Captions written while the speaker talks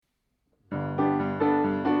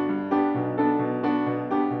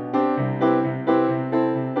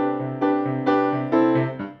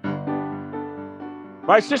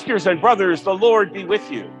My sisters and brothers, the Lord be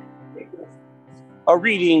with you. A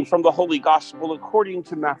reading from the Holy Gospel according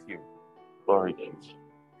to Matthew. Glory to Jesus.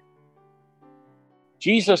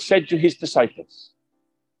 Jesus said to his disciples,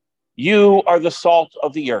 "You are the salt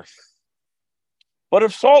of the earth. But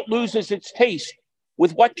if salt loses its taste,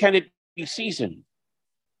 with what can it be seasoned?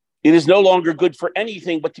 It is no longer good for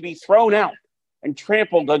anything but to be thrown out and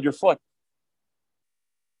trampled underfoot.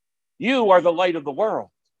 You are the light of the world.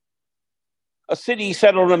 A city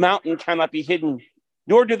set on a mountain cannot be hidden,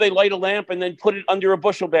 nor do they light a lamp and then put it under a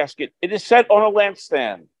bushel basket. It is set on a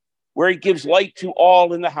lampstand, where it gives light to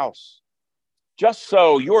all in the house. Just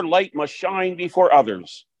so your light must shine before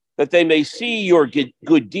others, that they may see your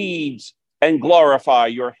good deeds and glorify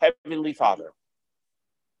your heavenly Father."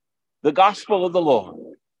 The Gospel of the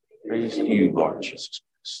Lord. Praise to you, Lord Jesus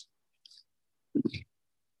Christ.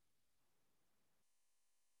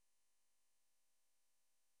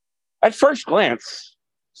 At first glance,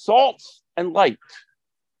 salt and light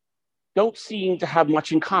don't seem to have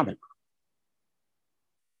much in common.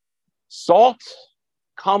 Salt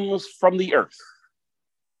comes from the earth.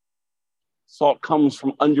 Salt comes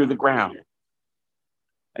from under the ground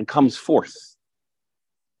and comes forth.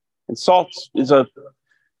 And salt is an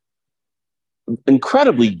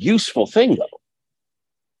incredibly useful thing, though.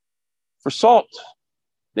 For salt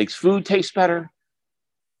makes food taste better.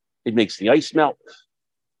 It makes the ice melt.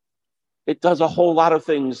 It does a whole lot of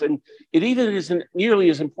things, and it even isn't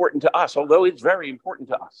nearly as important to us, although it's very important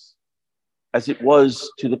to us, as it was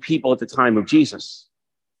to the people at the time of Jesus,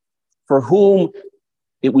 for whom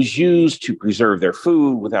it was used to preserve their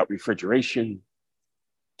food without refrigeration,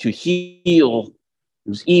 to heal. It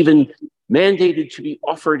was even mandated to be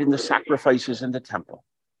offered in the sacrifices in the temple.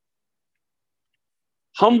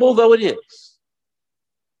 Humble though it is,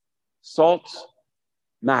 salt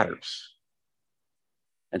matters.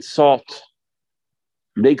 And salt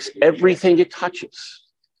makes everything it touches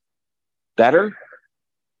better,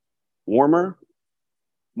 warmer,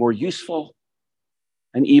 more useful,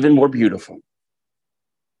 and even more beautiful.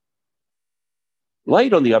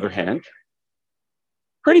 Light, on the other hand,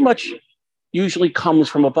 pretty much usually comes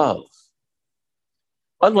from above.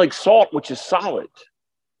 Unlike salt, which is solid,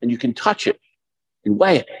 and you can touch it and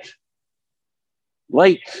weigh it,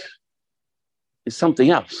 light is something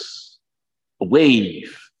else. A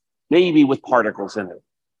wave, maybe with particles in it.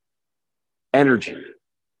 Energy.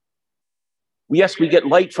 Yes, we get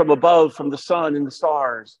light from above, from the sun and the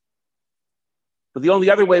stars. But the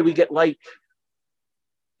only other way we get light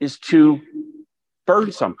is to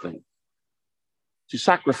burn something, to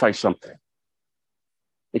sacrifice something.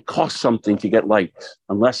 It costs something to get light,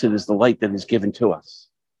 unless it is the light that is given to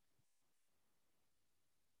us.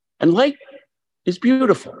 And light is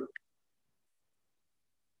beautiful.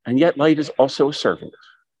 And yet light is also a servant.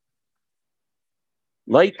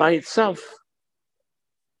 Light by itself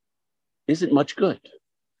isn't much good.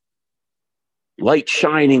 Light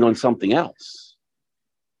shining on something else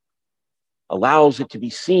allows it to be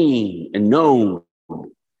seen and known,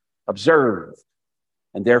 observed,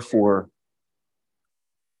 and therefore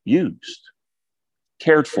used,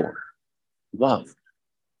 cared for, loved.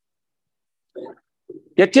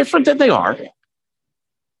 Yet different than they are,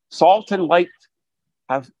 salt and light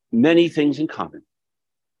have many things in common.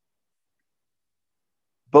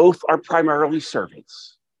 Both are primarily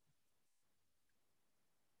servants.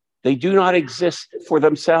 They do not exist for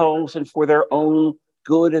themselves and for their own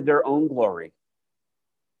good and their own glory.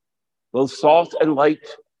 Both salt and light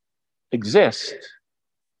exist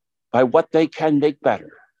by what they can make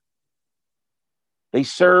better. They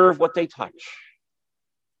serve what they touch,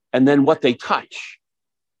 and then what they touch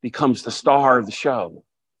becomes the star of the show,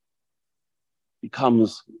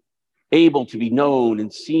 becomes able to be known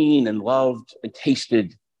and seen and loved and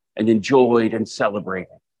tasted and enjoyed and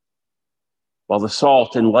celebrated, while the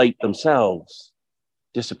salt and light themselves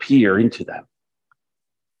disappear into them.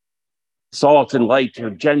 Salt and light are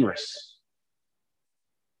generous,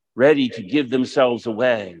 ready to give themselves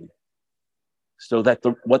away so that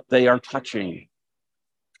what they are touching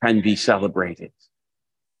can be celebrated.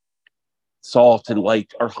 Salt and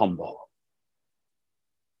light are humble.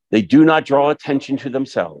 They do not draw attention to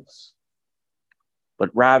themselves,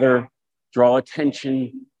 but rather draw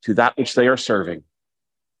attention to that which they are serving,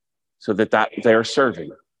 so that they are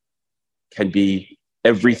serving can be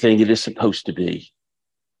everything it is supposed to be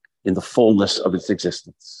in the fullness of its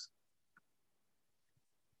existence.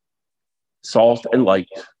 Salt and light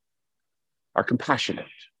are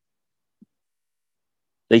compassionate.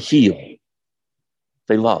 They heal.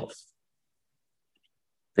 They love.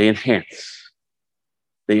 They enhance.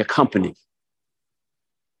 They accompany.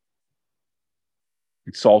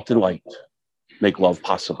 It's salt and light make love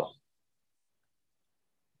possible.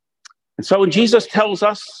 And so when Jesus tells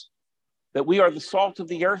us that we are the salt of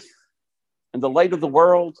the earth and the light of the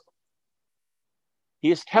world,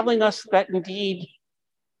 he is telling us that indeed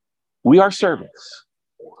we are servants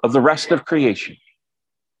of the rest of creation,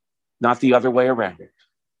 not the other way around.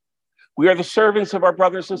 We are the servants of our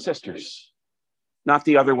brothers and sisters, not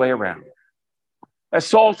the other way around. As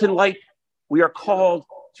salt and light, we are called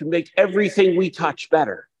to make everything we touch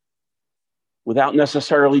better without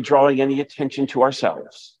necessarily drawing any attention to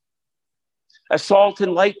ourselves. As salt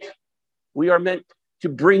and light, we are meant to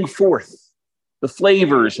bring forth the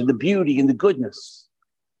flavors and the beauty and the goodness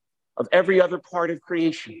of every other part of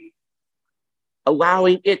creation,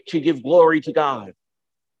 allowing it to give glory to God,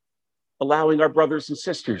 allowing our brothers and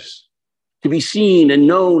sisters to be seen and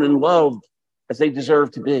known and loved as they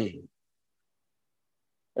deserve to be.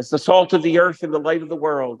 As the salt of the earth and the light of the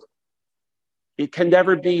world, it can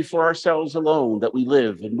never be for ourselves alone that we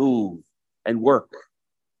live and move and work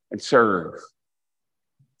and serve.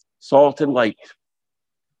 Salt and light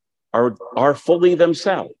are fully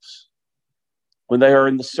themselves when they are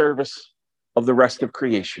in the service of the rest of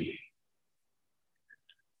creation.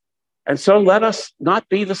 And so let us not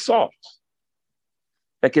be the salt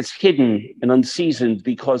that gets hidden and unseasoned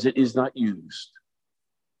because it is not used,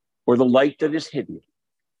 or the light that is hidden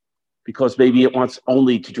because maybe it wants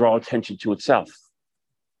only to draw attention to itself.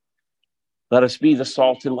 Let us be the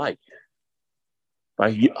salt and light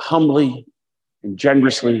by humbly and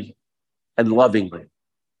generously and lovingly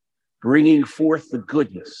bringing forth the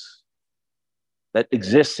goodness that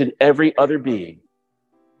exists in every other being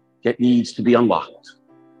yet needs to be unlocked.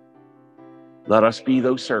 Let us be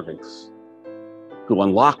those servants who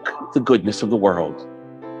unlock the goodness of the world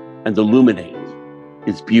and illuminate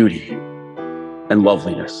its beauty and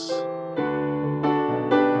loveliness.